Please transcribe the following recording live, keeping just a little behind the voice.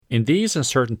In these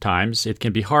uncertain times, it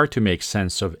can be hard to make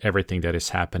sense of everything that is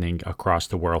happening across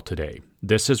the world today.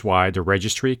 This is why the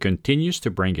Registry continues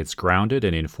to bring its grounded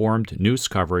and informed news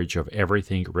coverage of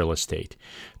everything real estate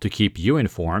to keep you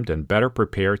informed and better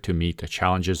prepared to meet the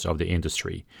challenges of the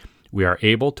industry. We are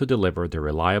able to deliver the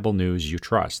reliable news you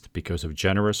trust because of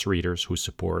generous readers who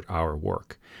support our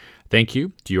work. Thank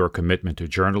you to your commitment to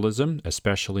journalism,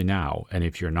 especially now. And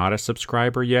if you're not a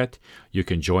subscriber yet, you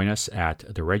can join us at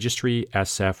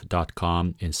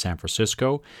theregistrysf.com in San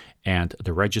Francisco and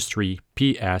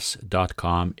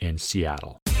theregistryps.com in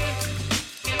Seattle.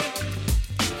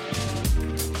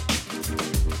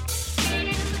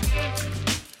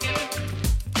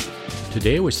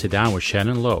 Today we sit down with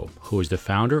Shannon Lowe, who is the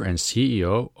founder and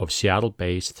CEO of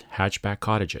Seattle-based Hatchback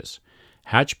Cottages.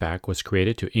 Hatchback was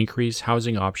created to increase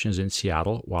housing options in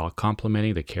Seattle while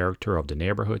complementing the character of the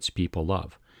neighborhoods people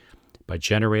love. By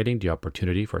generating the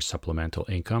opportunity for supplemental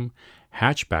income,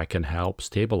 Hatchback can help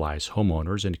stabilize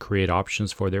homeowners and create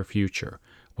options for their future,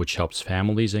 which helps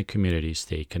families and communities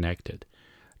stay connected.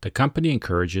 The company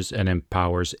encourages and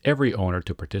empowers every owner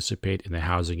to participate in the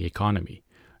housing economy,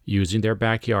 using their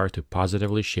backyard to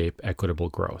positively shape equitable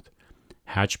growth.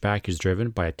 Hatchback is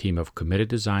driven by a team of committed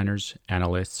designers,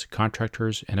 analysts,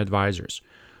 contractors, and advisors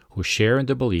who share in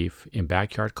the belief in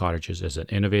backyard cottages as an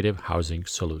innovative housing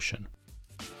solution.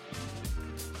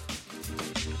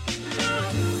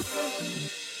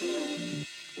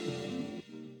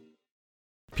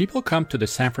 People come to the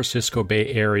San Francisco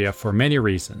Bay Area for many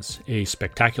reasons: a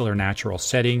spectacular natural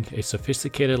setting, a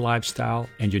sophisticated lifestyle,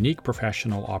 and unique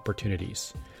professional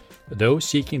opportunities. Those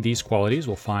seeking these qualities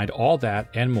will find all that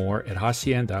and more at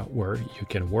Hacienda, where you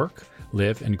can work,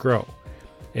 live, and grow.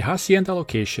 A Hacienda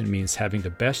location means having the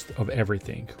best of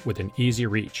everything with an easy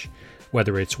reach,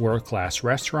 whether it's world-class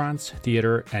restaurants,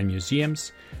 theater, and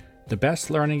museums, the best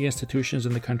learning institutions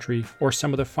in the country, or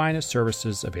some of the finest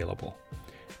services available.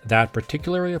 That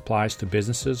particularly applies to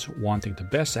businesses wanting the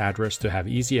best address to have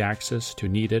easy access to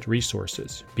needed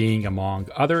resources, being among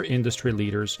other industry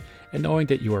leaders, and knowing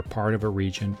that you are part of a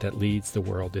region that leads the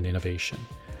world in innovation.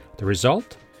 The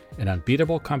result? An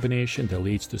unbeatable combination that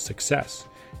leads to success,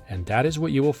 and that is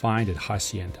what you will find at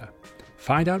Hacienda.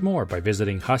 Find out more by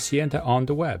visiting Hacienda on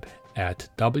the web at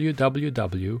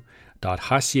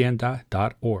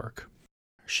www.hacienda.org.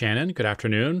 Shannon, good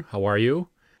afternoon. How are you?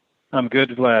 I'm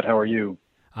good, Vlad. How are you?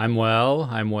 I'm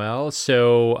well.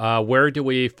 So where do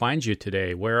we find you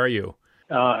today? Where are you?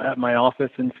 At my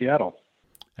office in Seattle.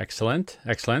 Excellent.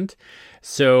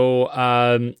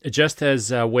 So just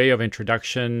as a way of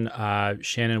introduction,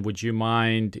 Shannon, would you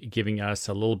mind giving us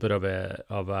a little bit of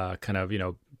a kind of,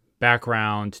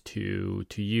 background to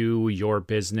you, your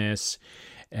business,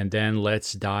 and then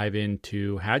let's dive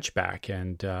into Hatchback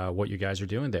and what you guys are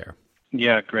doing there.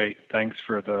 Yeah, great. Thanks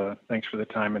for the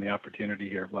time and the opportunity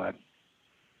here, Vlad.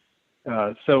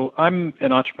 So I'm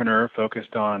an entrepreneur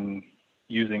focused on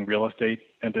using real estate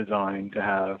and design to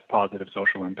have positive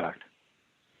social impact.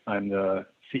 I'm the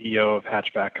CEO of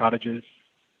Hatchback Cottages.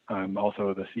 I'm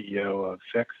also the CEO of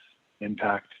Fix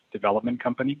Impact Development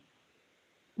Company.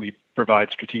 We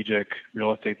provide strategic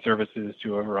real estate services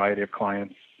to a variety of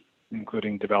clients,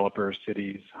 including developers,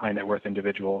 cities, high net worth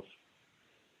individuals.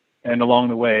 And along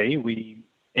the way, we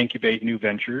incubate new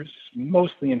ventures,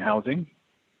 mostly in housing,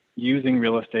 using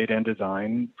real estate and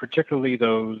design, particularly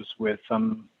those with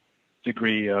some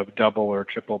degree of double or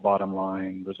triple bottom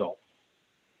line results.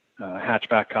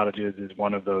 Hatchback Cottages is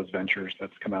one of those ventures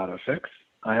that's come out of Fix.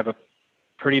 I have a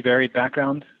pretty varied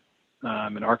background.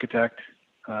 I'm an architect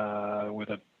with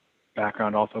a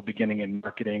background also beginning in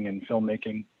marketing and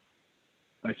filmmaking.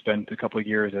 I spent a couple of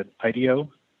years at IDEO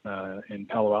in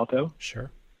Palo Alto. Sure.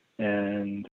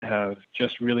 And have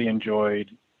just really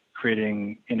enjoyed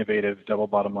creating innovative double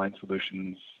bottom line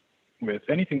solutions with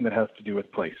anything that has to do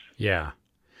with place. Yeah.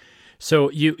 So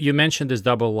you mentioned this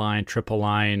double line, triple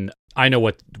line. I know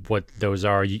what those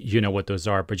are. You know what those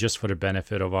are, but just for the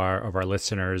benefit of our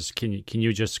listeners, can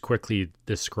you just quickly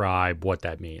describe what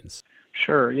that means?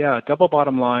 Sure. Yeah. Double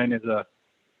bottom line is a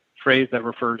phrase that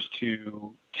refers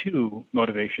to two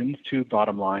motivations, two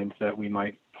bottom lines that we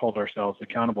might hold ourselves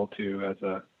accountable to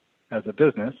as a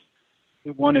business.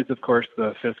 One is, of course,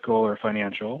 the fiscal or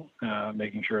financial,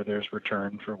 making sure there's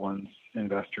return for one's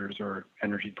investors or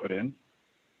energy put in.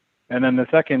 And then the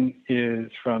second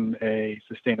is from a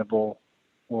sustainable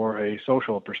or a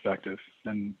social perspective.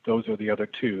 And those are the other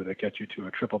two that get you to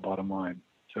a triple bottom line.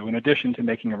 So in addition to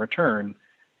making a return,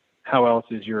 how else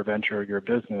is your venture, your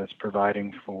business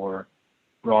providing for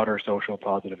broader social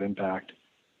positive impact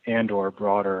and or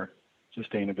broader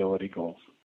sustainability goals?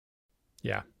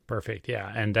 Yeah. Perfect. Yeah,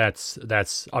 and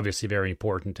that's obviously very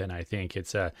important, and I think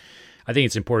it's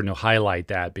important to highlight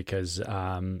that because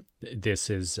this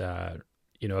is a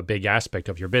big aspect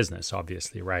of your business,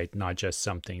 obviously, right? Not just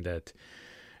something that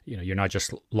you're not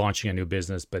just launching a new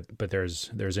business, but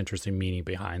there's interesting meaning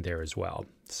behind there as well.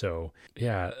 So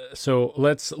yeah, so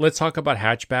let's talk about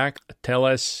Hatchback. Tell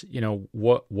us,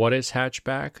 what is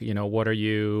Hatchback? What are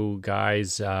you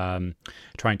guys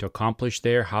trying to accomplish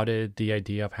there? How did the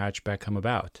idea of Hatchback come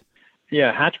about?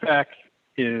 Yeah, Hatchback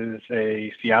is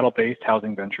a Seattle-based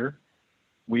housing venture.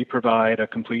 We provide a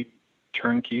complete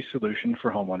turnkey solution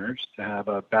for homeowners to have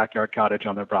a backyard cottage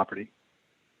on their property.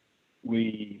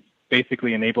 We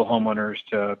basically enable homeowners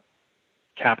to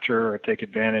capture or take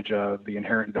advantage of the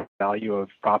inherent value of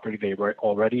property they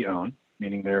already own,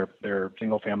 meaning their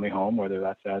single-family home, whether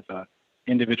that's as an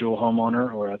individual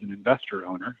homeowner or as an investor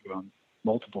owner who owns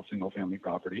multiple single-family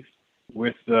properties,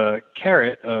 with the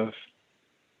carrot of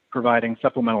providing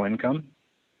supplemental income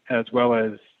as well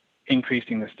as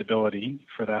increasing the stability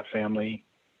for that family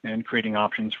and creating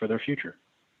options for their future.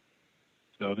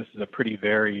 So this is a pretty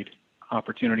varied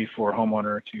opportunity for a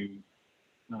homeowner to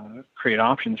create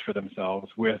options for themselves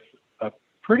with a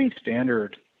pretty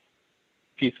standard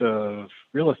piece of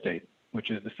real estate,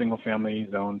 which is the single-family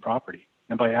zone property.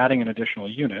 And by adding an additional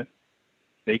unit,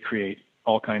 they create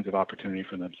all kinds of opportunity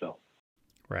for themselves.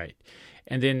 Right.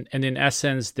 And in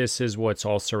essence, this is what's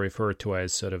also referred to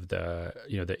as sort of the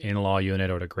in-law unit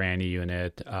or the granny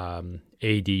unit.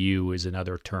 ADU is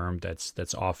another term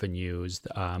that's often used.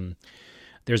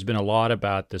 There's been a lot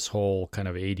about this whole kind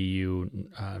of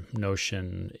ADU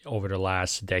notion over the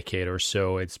last decade or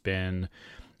so. It's been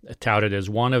touted as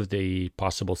one of the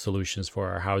possible solutions for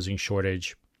our housing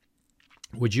shortage.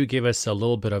 Would you give us a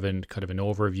little bit of an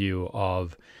overview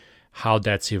of how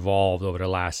that's evolved over the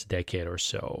last decade or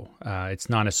so? It's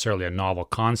not necessarily a novel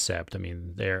concept. I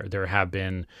mean, there have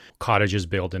been cottages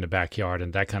built in the backyard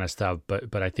and that kind of stuff,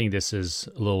 but I think this is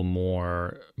a little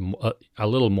more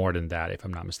than that, if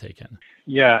I'm not mistaken.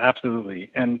 Yeah, absolutely.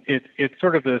 And it's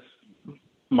sort of this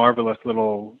marvelous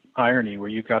little irony where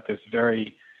you've got this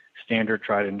very standard,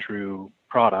 tried and true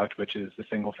product, which is the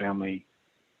single-family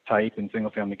type and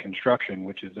single-family construction,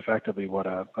 which is effectively what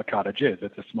a cottage is.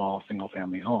 It's a small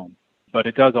single-family home. But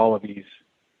it does all of these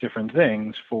different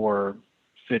things for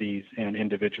cities and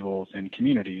individuals and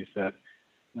communities that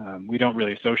we don't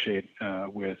really associate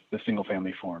with the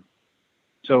single-family form.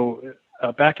 So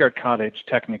a backyard cottage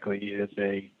technically is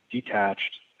a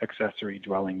detached accessory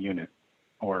dwelling unit,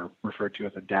 or referred to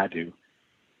as a DADU.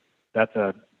 That's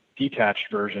a detached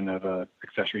version of an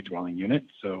accessory dwelling unit.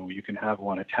 So you can have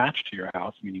one attached to your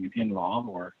house, meaning an in-law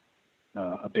or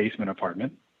a basement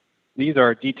apartment. These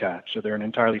are detached, so they're an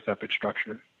entirely separate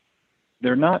structure.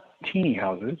 They're not teeny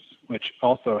houses, which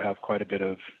also have quite a bit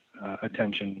of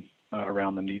attention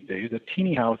around them these days. A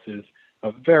teeny house is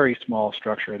a very small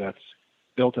structure that's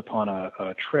built upon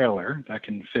a trailer that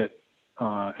can fit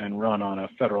and run on a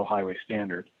federal highway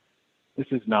standard. This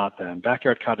is not them.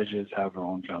 Backyard cottages have their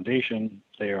own foundation.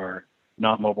 They are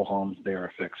not mobile homes. They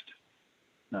are fixed.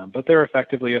 But they're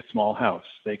effectively a small house.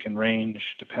 They can range,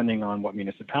 depending on what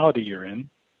municipality you're in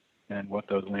and what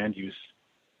those land use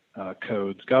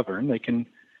codes govern, they can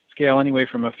scale anyway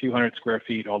from a few hundred square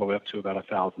feet all the way up to about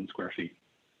 1,000 square feet.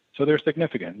 So they're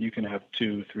significant. You can have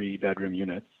 2-3 bedroom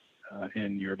units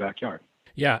in your backyard.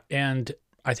 Yeah, and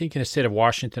I think in the state of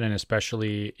Washington and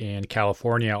especially in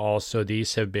California also,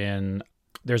 there's been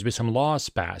some laws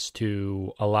passed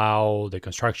to allow the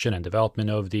construction and development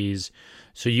of these.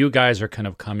 So you guys are kind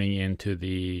of coming into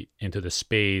the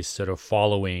space, sort of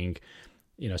following,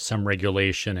 some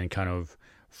regulation and kind of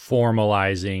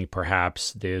formalizing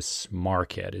perhaps this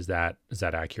market. Is that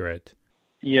accurate?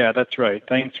 Yeah, that's right.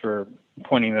 Thanks for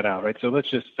pointing that out. Right. So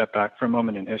let's just step back for a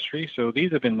moment in history. So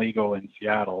these have been legal in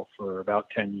Seattle for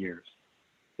about 10 years.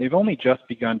 They've only just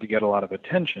begun to get a lot of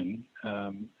attention,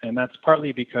 and that's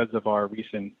partly because of our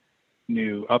recent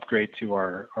new upgrade to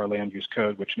our land use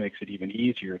code, which makes it even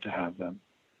easier to have them.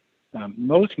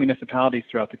 Most municipalities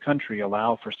throughout the country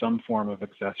allow for some form of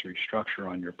accessory structure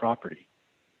on your property.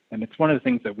 And it's one of the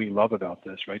things that we love about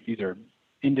this, right? These are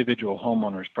individual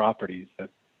homeowners' properties that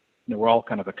we're all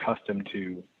kind of accustomed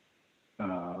to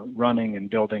running and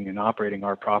building and operating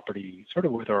our property sort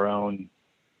of with our own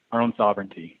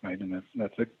sovereignty, right? And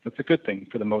that's a good thing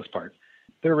for the most part.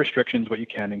 There are restrictions what you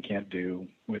can and can't do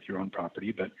with your own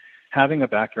property, but having a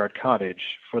backyard cottage,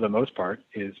 for the most part,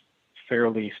 is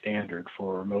fairly standard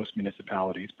for most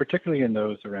municipalities, particularly in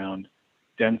those around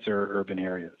denser urban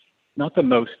areas. Not the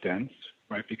most dense,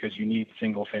 right? Because you need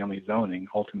single-family zoning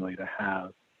ultimately to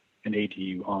have an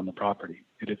ADU on the property.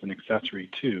 It is an accessory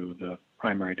to the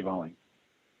primary dwelling.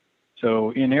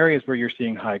 So in areas where you're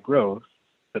seeing high growth,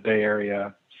 the Bay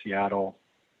Area, Seattle,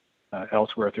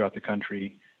 elsewhere throughout the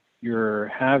country, you're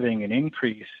having an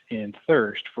increase in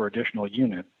thirst for additional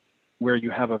units where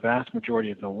you have a vast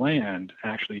majority of the land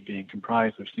actually being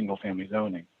comprised of single-family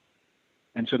zoning.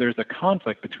 And so there's a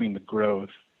conflict between the growth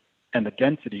and the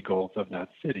density goals of that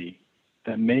city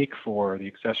that make for the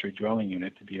accessory dwelling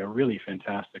unit to be a really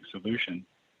fantastic solution.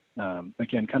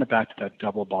 Again, kind of back to that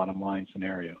double bottom line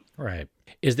scenario. Right.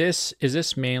 Is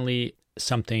this mainly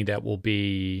something that will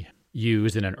be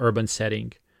used in an urban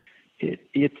setting?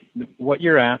 It's what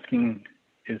you're asking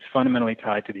is fundamentally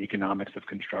tied to the economics of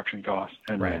construction costs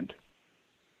and Right. rent.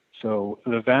 So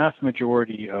the vast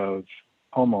majority of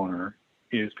homeowner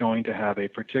is going to have a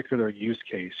particular use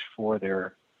case for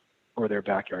their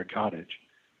backyard cottage.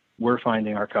 We're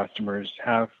finding our customers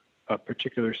have a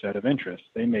particular set of interests.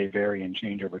 They may vary and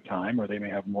change over time, or they may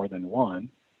have more than one,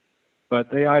 but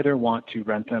they either want to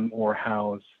rent them or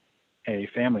house a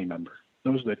family member.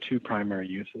 Those are the two primary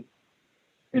uses.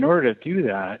 In order to do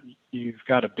that, you've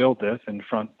got to build this and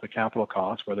front the capital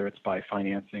costs, whether it's by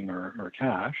financing or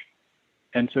cash.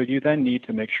 And so you then need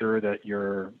to make sure that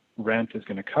your rent is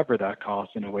going to cover that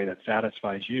cost in a way that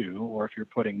satisfies you, or if you're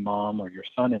putting mom or your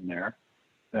son in there,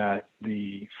 that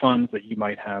the funds that you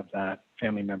might have that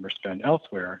family member spend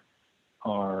elsewhere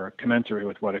are commensurate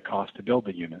with what it costs to build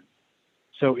the unit.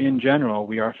 So in general,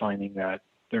 we are finding that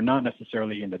they're not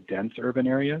necessarily in the dense urban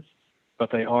areas, but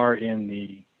they are in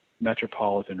the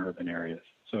metropolitan urban areas.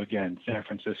 So again, San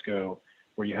Francisco,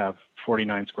 where you have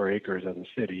 49 square acres as a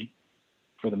city,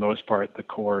 for the most part, the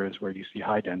core is where you see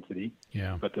high density.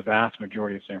 Yeah. But the vast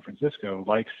majority of San Francisco,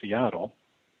 like Seattle,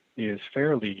 is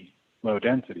fairly low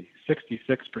density.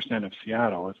 66% of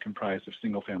Seattle is comprised of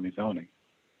single-family zoning.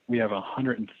 We have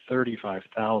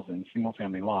 135,000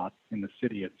 single-family lots in the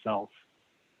city itself.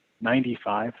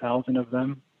 95,000 of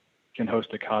them can host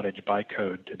a cottage by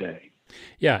code today.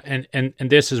 Yeah, and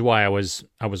this is why I was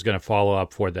going to follow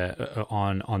up for the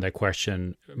on that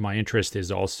question. My interest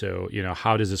is also,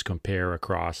 how does this compare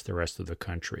across the rest of the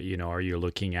country? Are you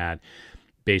looking at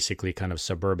basically kind of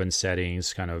suburban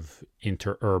settings, kind of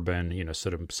interurban,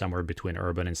 sort of somewhere between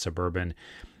urban and suburban,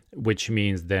 which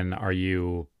means then are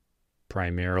you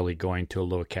primarily going to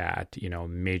look at,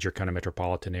 major kind of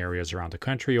metropolitan areas around the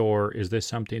country, or is this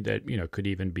something that, could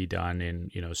even be done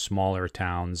in, smaller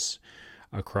towns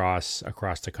across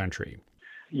the country?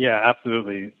 Yeah,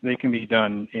 absolutely. They can be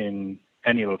done in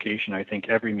any location. I think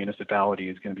every municipality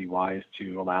is going to be wise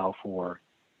to allow for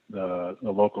the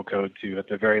local code to, at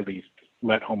the very least,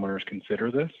 let homeowners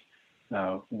consider this.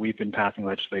 We've been passing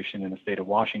legislation in the state of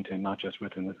Washington, not just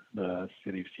within the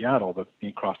city of Seattle, but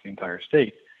across the entire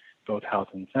state, both House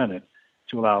and Senate,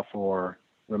 to allow for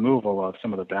removal of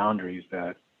some of the boundaries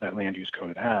that land use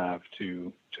code have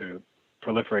to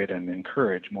proliferate and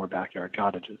encourage more backyard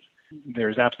cottages.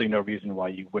 There's absolutely no reason why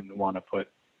you wouldn't want to put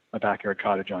a backyard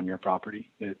cottage on your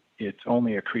property. It's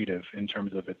only accretive in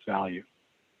terms of its value.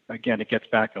 Again, it gets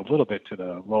back a little bit to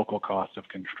the local cost of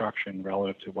construction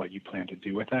relative to what you plan to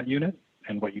do with that unit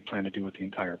and what you plan to do with the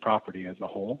entire property as a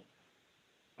whole.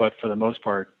 But for the most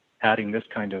part, adding this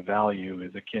kind of value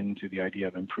is akin to the idea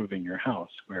of improving your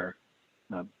house, where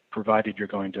provided you're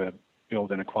going to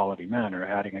build in a quality manner,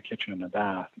 adding a kitchen and a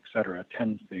bath, et cetera,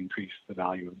 tends to increase the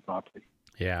value of the property.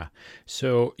 Yeah.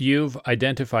 So you've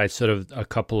identified sort of a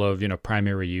couple of,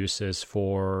 primary uses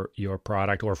for your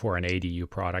product or for an ADU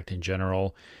product in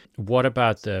general. What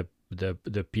about the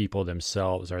people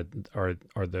themselves? Are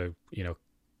the,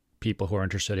 people who are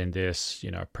interested in this,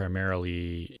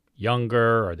 primarily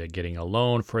younger? Are they getting a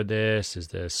loan for this? Is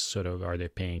this sort of, are they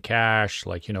paying cash?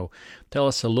 Tell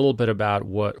us a little bit about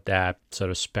what that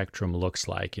sort of spectrum looks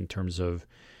like in terms of,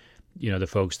 the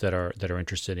folks that are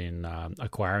interested in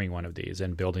acquiring one of these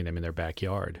and building them in their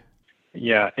backyard.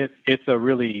 Yeah, it's a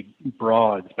really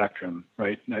broad spectrum,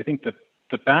 right? And I think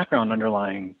the background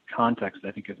underlying context,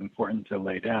 I think, is important to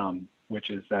lay down, which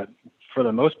is that for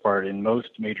the most part, in most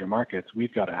major markets,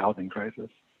 we've got a housing crisis.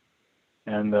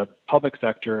 And the public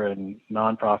sector and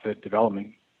nonprofit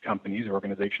development companies,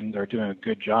 organizations are doing a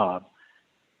good job,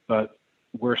 but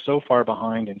we're so far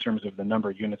behind in terms of the number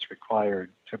of units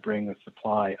required to bring the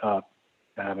supply up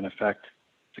to have an effect,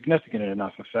 significant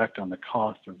enough effect on the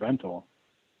cost of rental,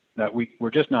 that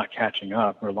we're just not catching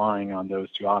up, relying on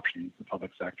those two options, the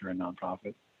public sector and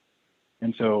nonprofit.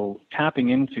 And so tapping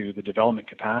into the development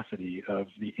capacity of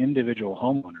the individual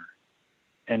homeowner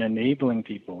and enabling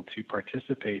people to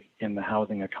participate in the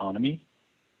housing economy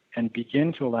and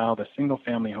begin to allow the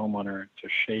single-family homeowner to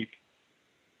shape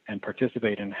and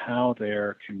participate in how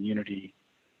their community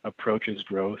approaches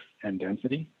growth and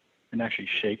density and actually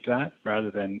shape that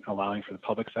rather than allowing for the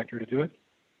public sector to do it,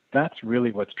 that's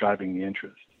really what's driving the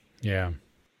interest. Yeah.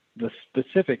 The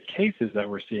specific cases that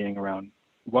we're seeing around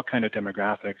what kind of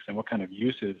demographics and what kind of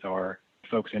uses are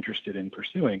folks interested in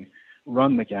pursuing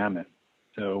run the gamut.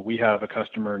 So we have a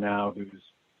customer now who's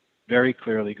very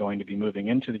clearly going to be moving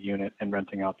into the unit and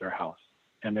renting out their house.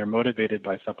 And they're motivated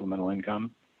by supplemental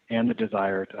income and the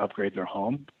desire to upgrade their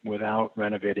home without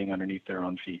renovating underneath their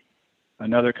own feet.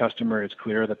 Another customer is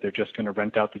clear that they're just going to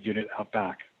rent out the unit out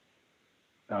back.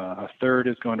 A third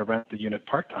is going to rent the unit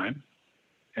part-time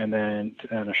and then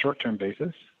on a short-term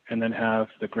basis, and then have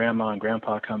the grandma and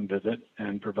grandpa come visit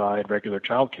and provide regular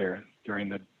childcare during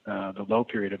the low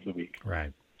period of the week.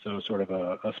 Right. So sort of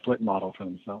a split model for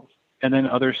themselves. And then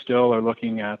others still are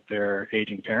looking at their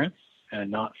aging parents and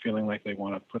not feeling like they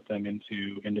want to put them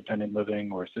into independent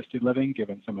living or assisted living,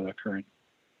 given some of the current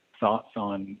thoughts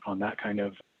on that kind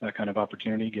of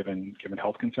opportunity, given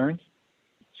health concerns.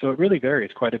 So it really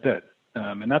varies quite a bit,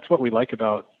 and that's what we like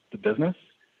about the business.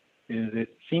 Is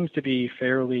it seems to be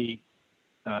fairly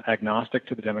agnostic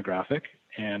to the demographic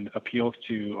and appeals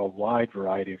to a wide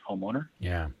variety of homeowner.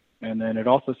 Yeah. And then it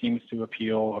also seems to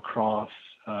appeal across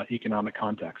economic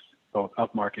contexts, both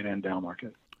upmarket and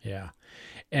downmarket. Yeah.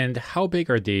 And how big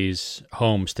are these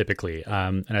homes typically?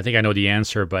 And I think I know the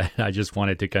answer, but I just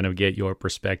wanted to kind of get your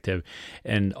perspective.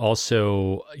 And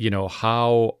also,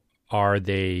 how are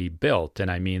they built? And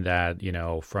I mean that,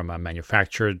 from a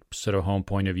manufactured sort of home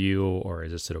point of view, or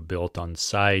is it sort of built on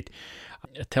site?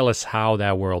 Tell us how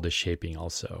that world is shaping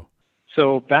also.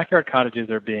 So backyard cottages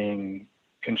are being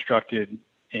constructed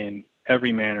in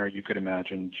every manner you could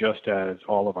imagine, just as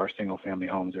all of our single-family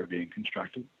homes are being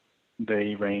constructed.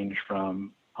 They range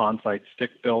from on-site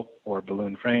stick-built or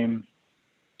balloon frame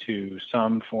to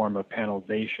some form of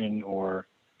panelization or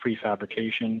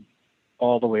prefabrication,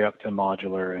 all the way up to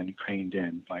modular and craned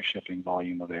in by shipping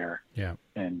volume of air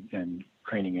and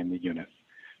craning in the unit.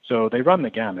 So they run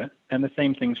the gamut, and the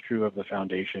same thing's true of the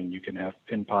foundation. You can have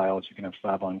pin piles, you can have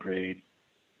slab on grade,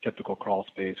 typical crawl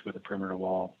space with a perimeter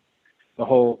wall, the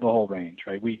whole range,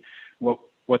 right?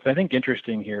 What's I think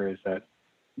interesting here is that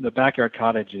the backyard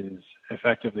cottage is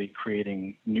effectively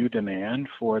creating new demand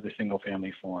for the single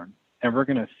family form. And we're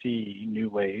going to see new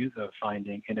ways of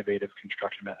finding innovative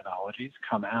construction methodologies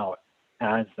come out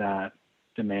as that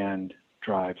demand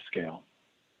drives scale.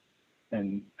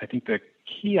 And I think the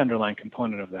key underlying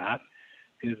component of that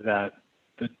is that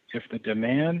if the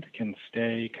demand can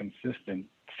stay consistent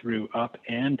through up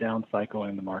and down cycle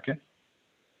in the market,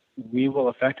 we will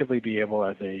effectively be able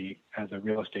as a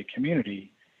real estate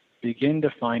community begin to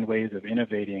find ways of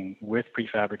innovating with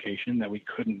prefabrication that we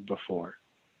couldn't before.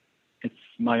 It's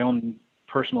my own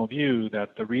personal view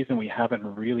that the reason we haven't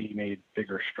really made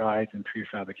bigger strides in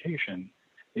prefabrication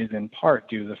is in part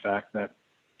due to the fact that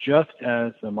just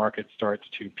as the market starts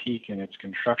to peak in its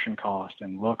construction cost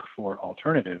and look for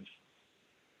alternatives,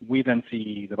 we then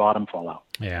see the bottom fall out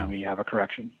and we have a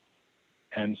correction.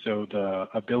 And so the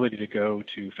ability to go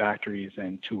to factories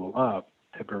and tool up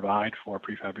to provide for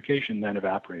prefabrication then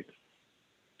evaporates.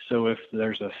 So if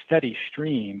there's a steady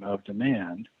stream of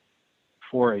demand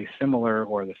for a similar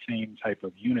or the same type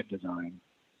of unit design,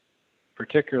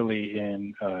 particularly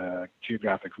in a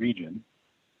geographic region,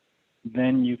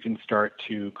 then you can start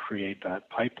to create that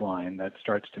pipeline that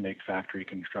starts to make factory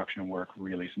construction work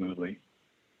really smoothly.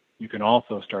 You can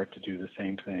also start to do the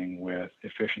same thing with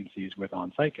efficiencies with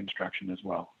on-site construction as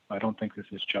well. I don't think this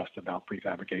is just about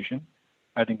prefabrication.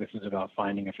 I think this is about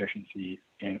finding efficiency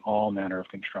in all manner of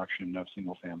construction of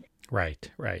single family. Right.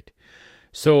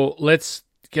 So let's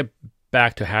get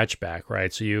back to hatchback,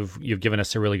 right? So you've given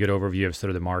us a really good overview of sort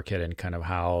of the market and kind of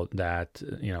how that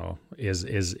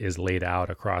is laid out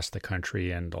across the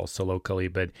country and also locally.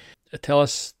 But tell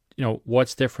us,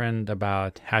 what's different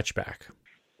about hatchback?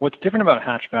 What's different about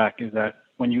hatchback is that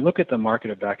when you look at the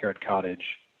market of backyard cottage,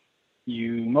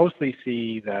 you mostly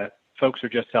see that folks are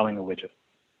just selling a widget.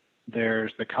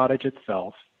 There's the cottage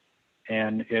itself,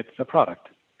 and it's a product,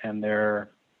 and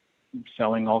they're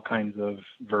selling all kinds of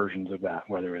versions of that,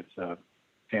 whether it's a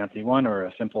fancy one or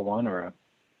a simple one or a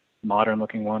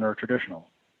modern-looking one or a traditional.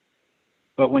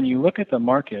 But when you look at the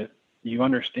market, you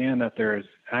understand that there's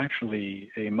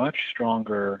actually a much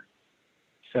stronger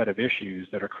set of issues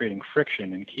that are creating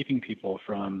friction and keeping people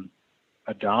from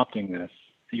adopting this,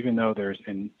 even though there's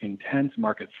an intense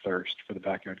market thirst for the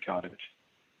backyard cottage.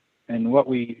 And what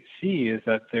we see is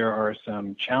that there are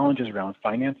some challenges around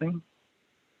financing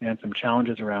and some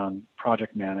challenges around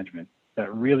project management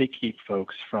that really keep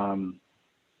folks from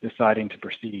deciding to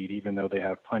proceed, even though they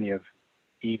have plenty of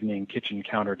evening kitchen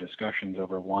counter discussions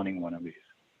over wanting one of these.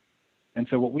 And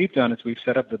so what we've done is we've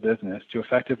set up the business to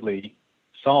effectively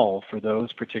solve for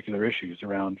those particular issues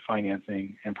around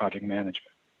financing and project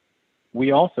management.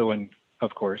 We also,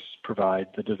 of course, provide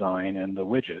the design and the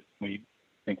widget. We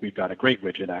think we've got a great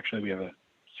widget, actually. We have a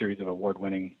series of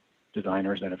award-winning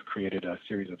designers that have created a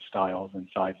series of styles and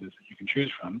sizes that you can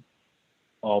choose from,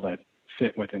 all that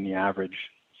fit within the average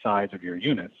size of your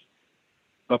units.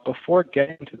 But before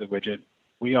getting to the widget,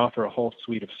 we offer a whole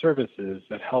suite of services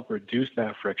that help reduce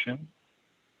that friction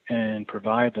and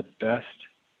provide the best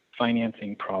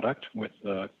financing product with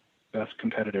the best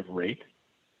competitive rate,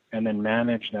 and then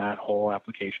manage that whole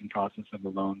application process of the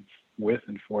loans with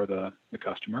and for the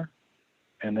customer,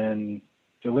 and then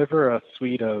deliver a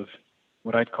suite of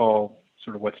what I'd call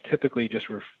sort of what's typically just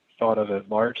thought of as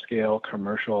large-scale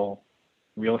commercial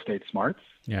real estate smarts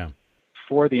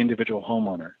for the individual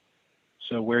homeowner.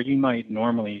 So where you might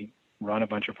normally run a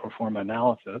bunch of pro forma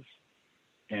analysis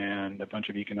and a bunch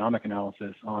of economic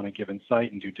analysis on a given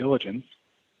site and due diligence,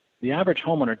 the average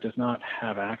homeowner does not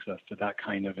have access to that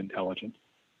kind of intelligence.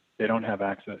 They don't have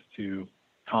access to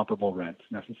comparable rents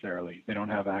necessarily. They don't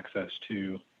have access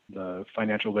to the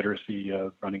financial literacy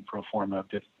of running pro forma of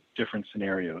different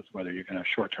scenarios, whether you're going to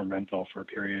short-term rental for a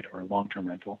period or long-term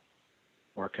rental,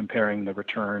 or comparing the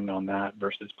return on that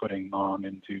versus putting mom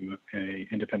into a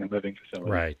independent living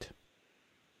facility. Right.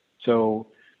 So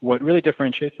what really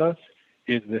differentiates us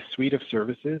is this suite of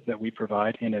services that we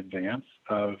provide in advance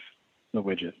of the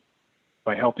widget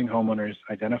by helping homeowners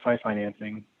identify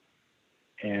financing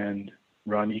and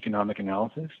run economic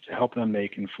analysis to help them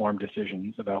make informed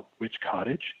decisions about which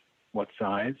cottage, what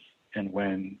size, and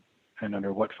when, and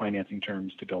under what financing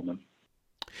terms to build them.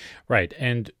 Right.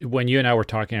 And when you and I were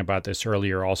talking about this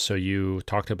earlier, also, you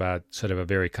talked about sort of a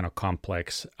very kind of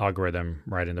complex algorithm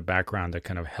right in the background that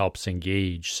kind of helps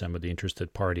engage some of the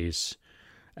interested parties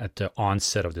at the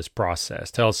onset of this process.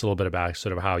 Tell us a little bit about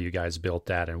sort of how you guys built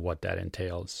that and what that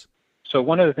entails. So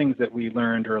one of the things that we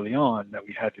learned early on that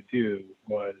we had to do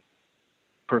was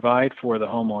provide for the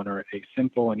homeowner a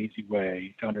simple and easy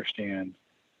way to understand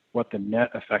what the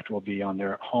net effect will be on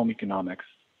their home economics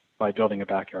by building a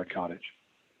backyard cottage.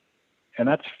 And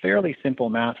that's fairly simple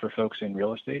math for folks in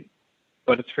real estate,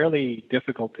 but it's fairly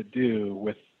difficult to do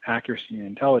with accuracy and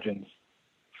intelligence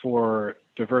for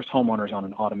diverse homeowners on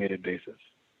an automated basis.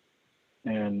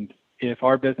 And if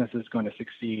our business is going to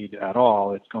succeed at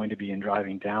all, it's going to be in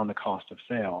driving down the cost of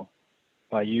sale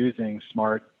by using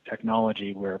smart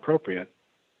technology where appropriate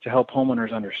to help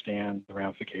homeowners understand the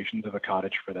ramifications of a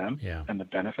cottage for them and the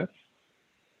benefits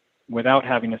without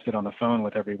having to sit on the phone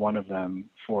with every one of them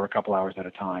for a couple hours at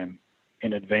a time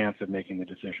in advance of making the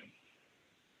decision.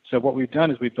 So what we've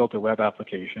done is we've built a web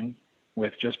application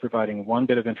with just providing one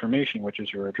bit of information, which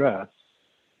is your address,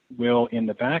 will in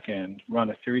the back end run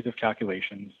a series of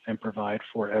calculations and provide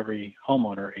for every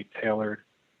homeowner a tailored,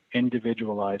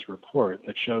 individualized report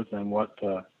that shows them what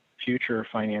the future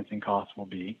financing costs will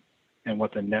be and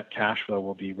what the net cash flow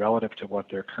will be relative to what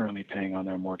they're currently paying on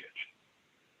their mortgage.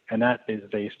 And that is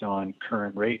based on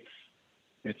current rates.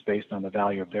 It's based on the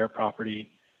value of their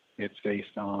property. It's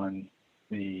based on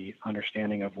the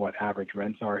understanding of what average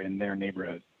rents are in their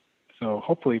neighborhood. So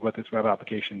hopefully what this web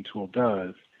application tool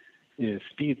does is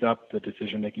speeds up the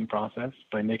decision-making process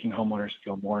by making homeowners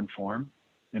feel more informed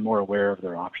and more aware of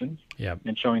their options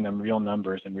and showing them real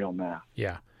numbers and real math.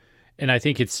 Yeah. And I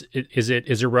think is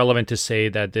it relevant to say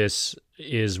that this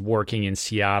is working in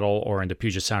Seattle or in the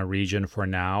Puget Sound region for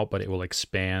now, but it will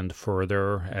expand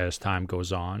further as time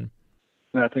goes on?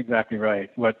 That's exactly right.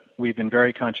 What we've been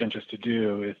very conscientious to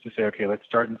do is to say, okay, let's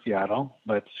start in Seattle.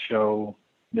 Let's show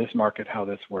this market how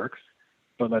this works.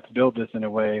 But let's build this in a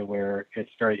way where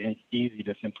it's very easy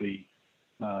to simply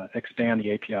expand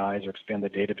the APIs or expand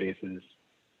the databases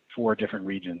for different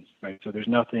regions, right? So there's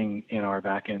nothing in our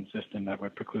back-end system that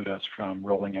would preclude us from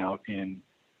rolling out in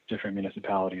different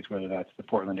municipalities, whether that's the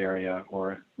Portland area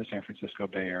or the San Francisco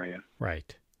Bay Area.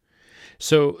 Right.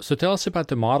 So tell us about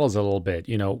the models a little bit.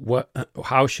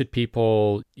 How should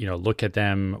people, look at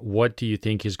them? What do you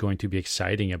think is going to be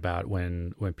exciting about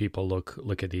when people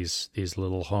look at these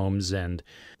little homes, and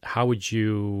how would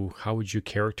you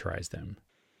characterize them?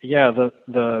 Yeah,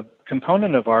 the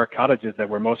component of our cottages that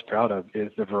we're most proud of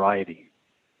is the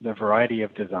variety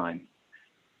of design.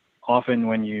 Often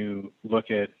when you look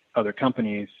at other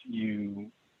companies,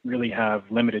 you really have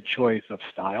limited choice of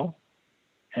style.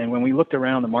 And when we looked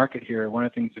around the market here, one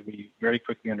of the things that we very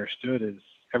quickly understood is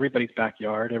everybody's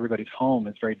backyard, everybody's home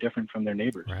is very different from their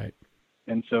neighbors. Right.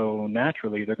 And so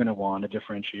naturally, they're going to want a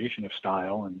differentiation of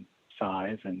style and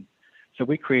size. And so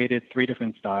we created 3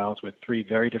 different styles with 3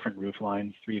 very different roof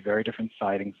lines, 3 very different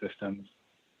siding systems,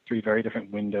 3 very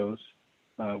different windows,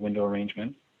 window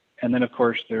arrangement. And then, of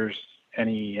course, there's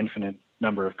any infinite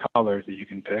number of colors that you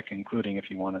can pick, including if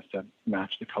you want us to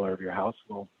match the color of your house,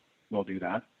 we'll do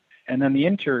that. And then the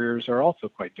interiors are also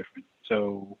quite different.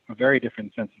 So a very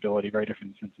different sensibility, very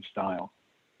different sense of style.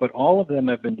 But all of them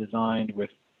have been designed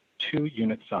with 2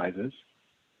 unit sizes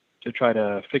to try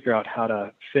to figure out how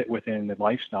to fit within the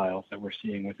lifestyles that we're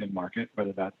seeing within market,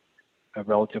 whether that's a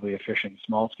relatively efficient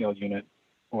small scale unit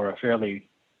or a fairly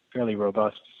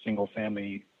robust single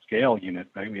family scale unit,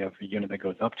 right? We have a unit that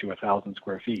goes up to 1,000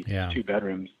 square feet, 2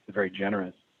 bedrooms, a very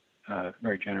generous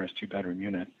 2-bedroom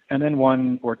unit, and then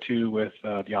 1 or 2 with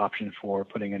the option for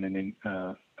putting in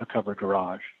a covered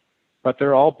garage. But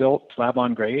they're all built slab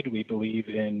on grade. We believe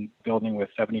in building with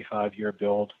 75-year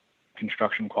build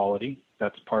construction quality.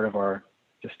 That's part of our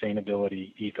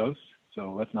sustainability ethos.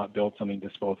 So let's not build something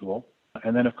disposable.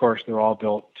 And then, of course, they're all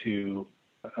built to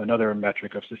another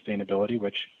metric of sustainability,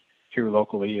 which here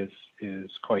locally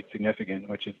is quite significant,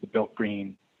 which is the Built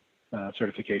Green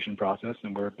certification process.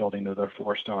 And we're building to their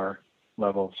 4-star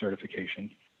level of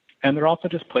certification. And they're also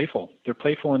just playful. They're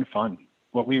playful and fun.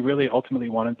 What we really ultimately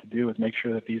wanted to do is make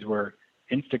sure that these were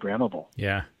Instagrammable.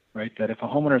 Yeah. Right? That if a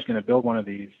homeowner is going to build one of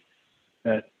these,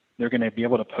 that they're going to be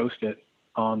able to post it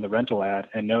on the rental ad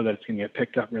and know that it's going to get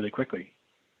picked up really quickly.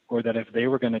 Or that if they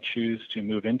were going to choose to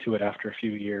move into it after a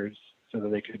few years so that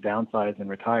they could downsize and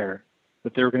retire,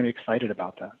 that they were going to be excited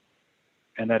about that.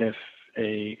 And that if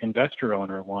a investor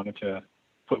owner wanted to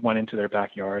put one into their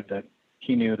backyard, that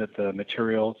he knew that the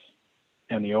materials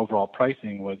and the overall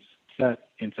pricing was set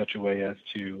in such a way as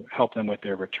to help them with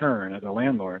their return as a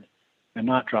landlord and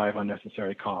not drive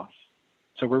unnecessary costs.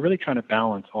 So we're really trying to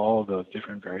balance all of those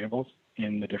different variables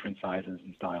in the different sizes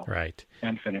and styles, right,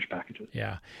 and finished packages.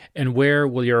 Yeah. And where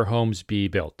will your homes be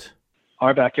built?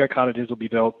 Our backyard cottages will be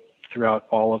built throughout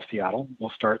all of Seattle.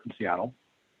 We'll start in Seattle.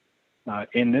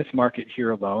 In this market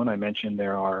here alone, I mentioned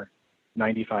there are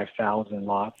 95,000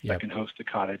 lots that can host a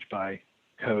cottage by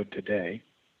code today.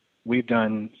 We've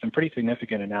done some pretty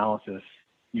significant analysis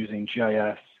using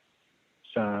GIS,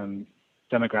 some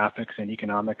demographics and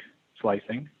economic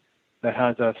slicing that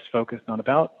has us focused on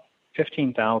about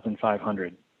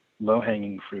 15,500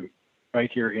 low-hanging fruit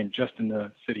right here in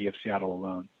the city of Seattle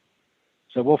alone.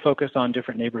 So we'll focus on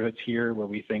different neighborhoods here where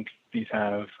we think these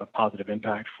have a positive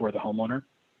impact for the homeowner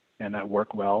and that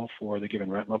work well for the given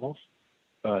rent levels.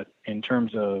 But in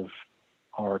terms of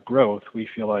our growth, we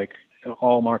feel like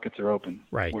all markets are open.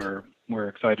 Right. We're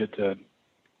excited to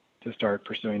start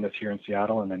pursuing this here in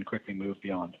Seattle and then quickly move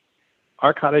beyond.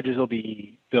 Our cottages will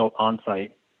be built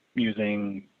on-site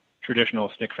using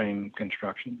traditional stick frame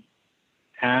construction.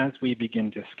 As we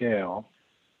begin to scale,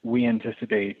 we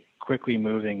anticipate quickly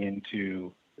moving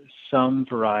into some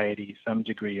variety, some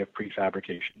degree of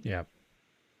prefabrication. Yeah.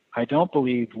 I don't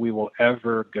believe we will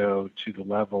ever go to the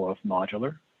level of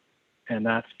modular, and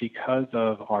that's because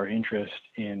of our interest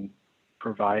in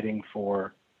providing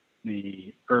for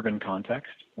the urban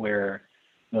context where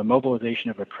the mobilization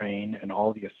of a crane and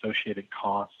all the associated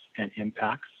costs and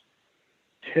impacts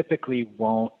typically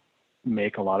won't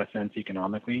make a lot of sense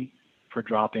economically for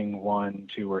dropping 1,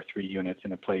 2, or 3 units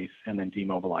in a place and then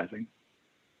demobilizing.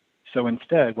 So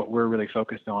instead, what we're really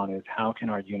focused on is how can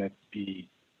our units be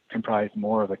comprised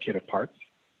more of a kit of parts,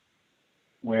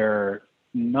 where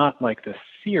not like the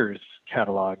Sears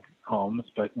catalog homes,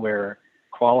 but where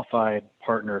qualified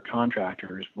partner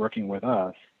contractors working with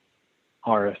us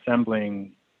are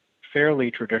assembling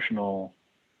fairly traditional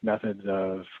methods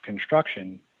of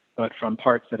construction, but from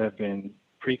parts that have been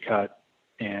pre-cut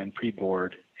and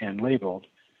pre-bored and labeled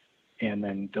and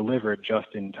then delivered just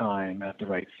in time at the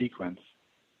right sequence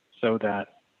so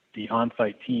that the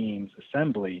on-site team's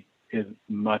assembly is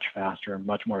much faster,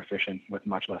 much more efficient with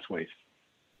much less waste.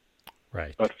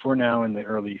 Right. But for now, in the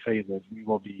early phases, we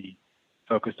will be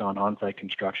focused on on-site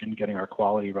construction, getting our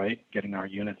quality right, getting our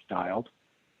units dialed,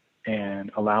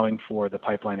 and allowing for the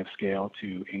pipeline of scale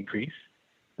to increase.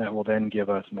 That will then give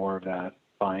us more of that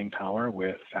buying power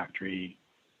with factory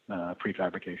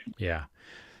prefabrication. Yeah.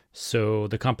 So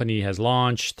the company has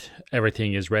launched,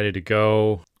 everything is ready to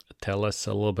go. Tell us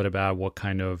a little bit about what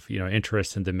kind of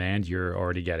interest and demand you're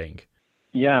already getting.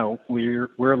 Yeah,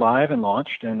 we're live and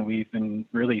launched, and we've been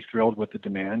really thrilled with the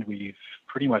demand. We've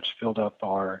pretty much filled up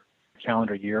our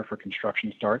calendar year for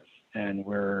construction starts, and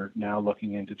we're now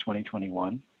looking into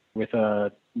 2021 with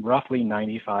a roughly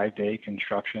 95-day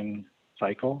construction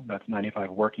cycle. That's 95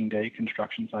 working day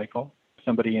construction cycle.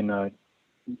 Somebody in the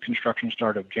construction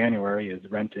start of January is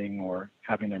renting or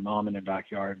having their mom in their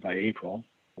backyard by April.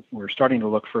 We're starting to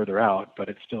look further out, but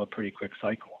it's still a pretty quick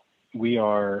cycle. We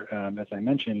are, as I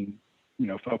mentioned,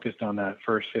 focused on that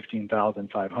first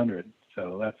 15,500.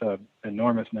 So that's an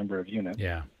enormous number of units.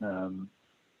 Yeah.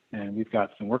 And we've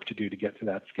got some work to do to get to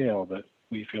that scale, but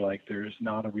we feel like there's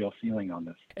not a real ceiling on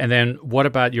this. And then, what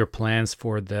about your plans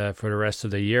for the rest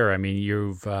of the year? I mean,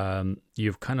 you've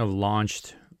kind of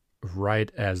launched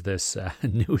right as this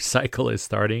new cycle is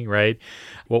starting, right?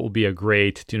 What will be a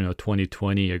great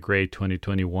 2020, a great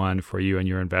 2021 for you and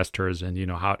your investors, and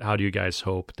how do you guys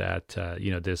hope that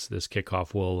this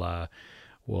kickoff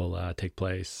will take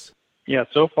place? Yeah,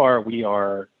 so far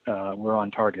we're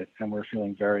on target, and we're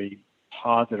feeling very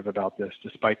positive about this,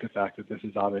 despite the fact that this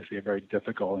is obviously a very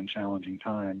difficult and challenging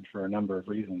time for a number of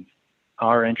reasons.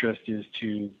 Our interest is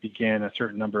to begin a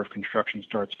certain number of construction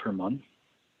starts per month,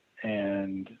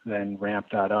 and then ramp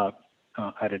that up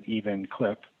at an even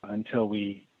clip until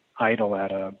we idle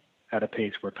at a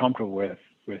pace we're comfortable with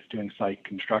doing site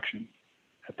construction.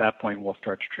 At that point, we'll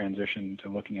start to transition to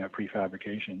looking at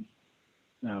prefabrication.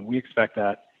 We expect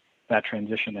that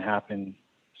transition to happen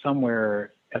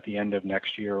somewhere at the end of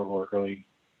next year or early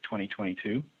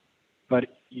 2022. But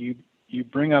you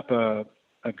bring up a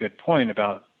good point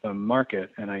about the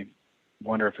market, and I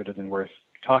wonder if it isn't worth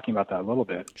talking about that a little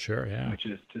bit. Sure, yeah. Which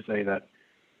is to say that,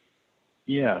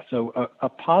 so a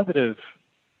positive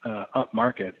up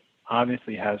market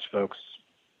obviously has folks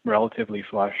relatively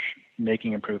flush,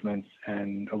 making improvements,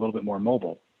 and a little bit more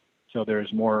mobile. So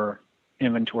there's more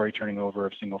inventory turning over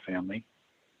of single family.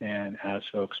 And as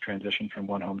folks transition from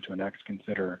one home to the next,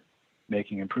 consider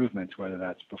making improvements, whether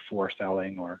that's before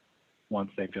selling or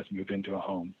once they've just moved into a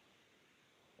home.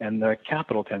 And the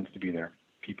capital tends to be there.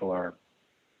 People are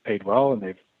paid well and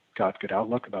they've got good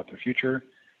outlook about their future.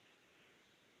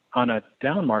 On a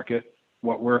down market,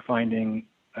 what we're finding,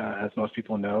 as most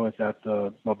people know, is that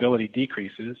the mobility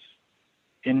decreases.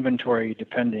 Inventory,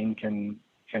 depending,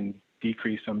 can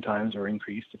decrease sometimes or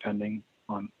increase depending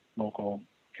on local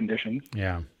conditions.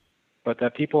 Yeah. But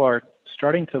that people are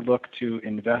starting to look to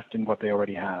invest in what they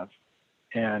already have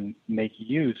and make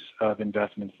use of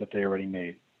investments that they already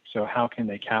made. So how can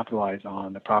they capitalize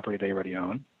on the property they already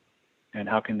own, and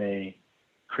how can they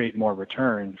create more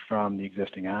return from the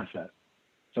existing asset?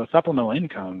 So supplemental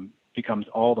income becomes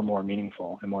all the more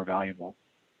meaningful and more valuable.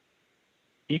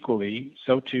 Equally,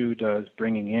 so too does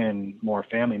bringing in more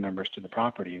family members to the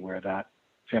property, where that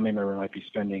family member might be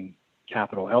spending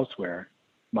capital elsewhere,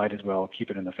 might as well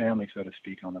keep it in the family, so to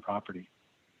speak, on the property.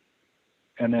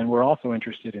 And then we're also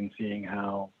interested in seeing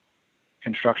how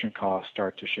construction costs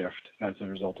start to shift as a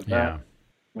result of that.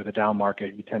 With a down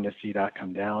market, you tend to see that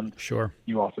come down. Sure.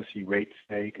 You also see rates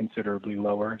stay considerably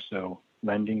lower, so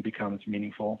lending becomes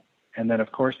meaningful. And then,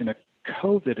 of course, in a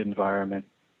COVID environment,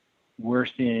 we're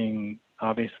seeing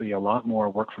obviously a lot more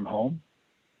work from home.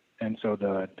 And so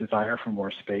the desire for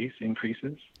more space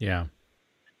increases. Yeah.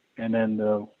 And then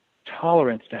the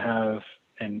tolerance to have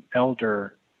an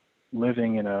elder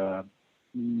living in a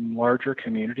larger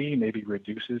community maybe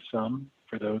reduces some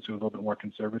for those who are a little bit more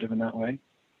conservative in that way.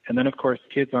 And then, of course,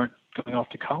 kids aren't going off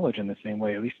to college in the same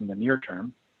way, at least in the near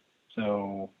term.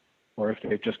 So, or if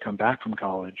they've just come back from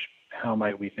college, how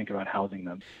might we think about housing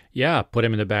them? Yeah, put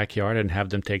them in the backyard and have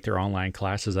them take their online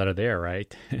classes out of there,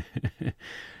 right?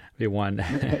 Be one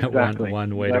Exactly.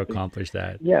 one way to accomplish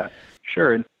that. Yeah,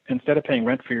 sure. Instead of paying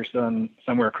rent for your son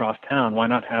somewhere across town, why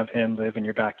not have him live in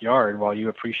your backyard while you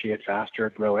appreciate faster,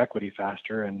 grow equity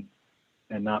faster, and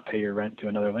not pay your rent to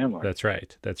another landlord? That's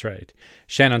right. That's right.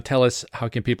 Shannon, tell us, how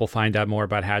can people find out more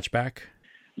about Hatchback?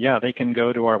 Yeah, they can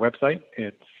go to our website.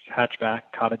 It's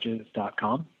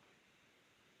hatchbackcottages.com.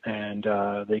 And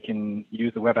they can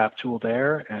use the web app tool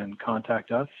there and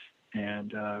contact us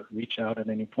and reach out at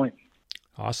any point.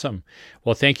 Awesome.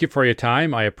 Well, thank you for your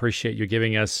time. I appreciate you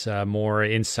giving us more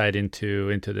insight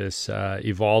into this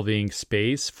evolving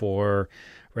space for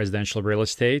residential real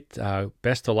estate.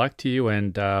 Best of luck to you,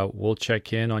 and we'll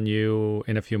check in on you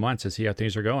in a few months to see how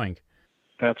things are going.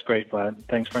 That's great, Vlad.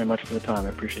 Thanks very much for the time. I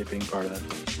appreciate being part of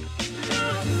this.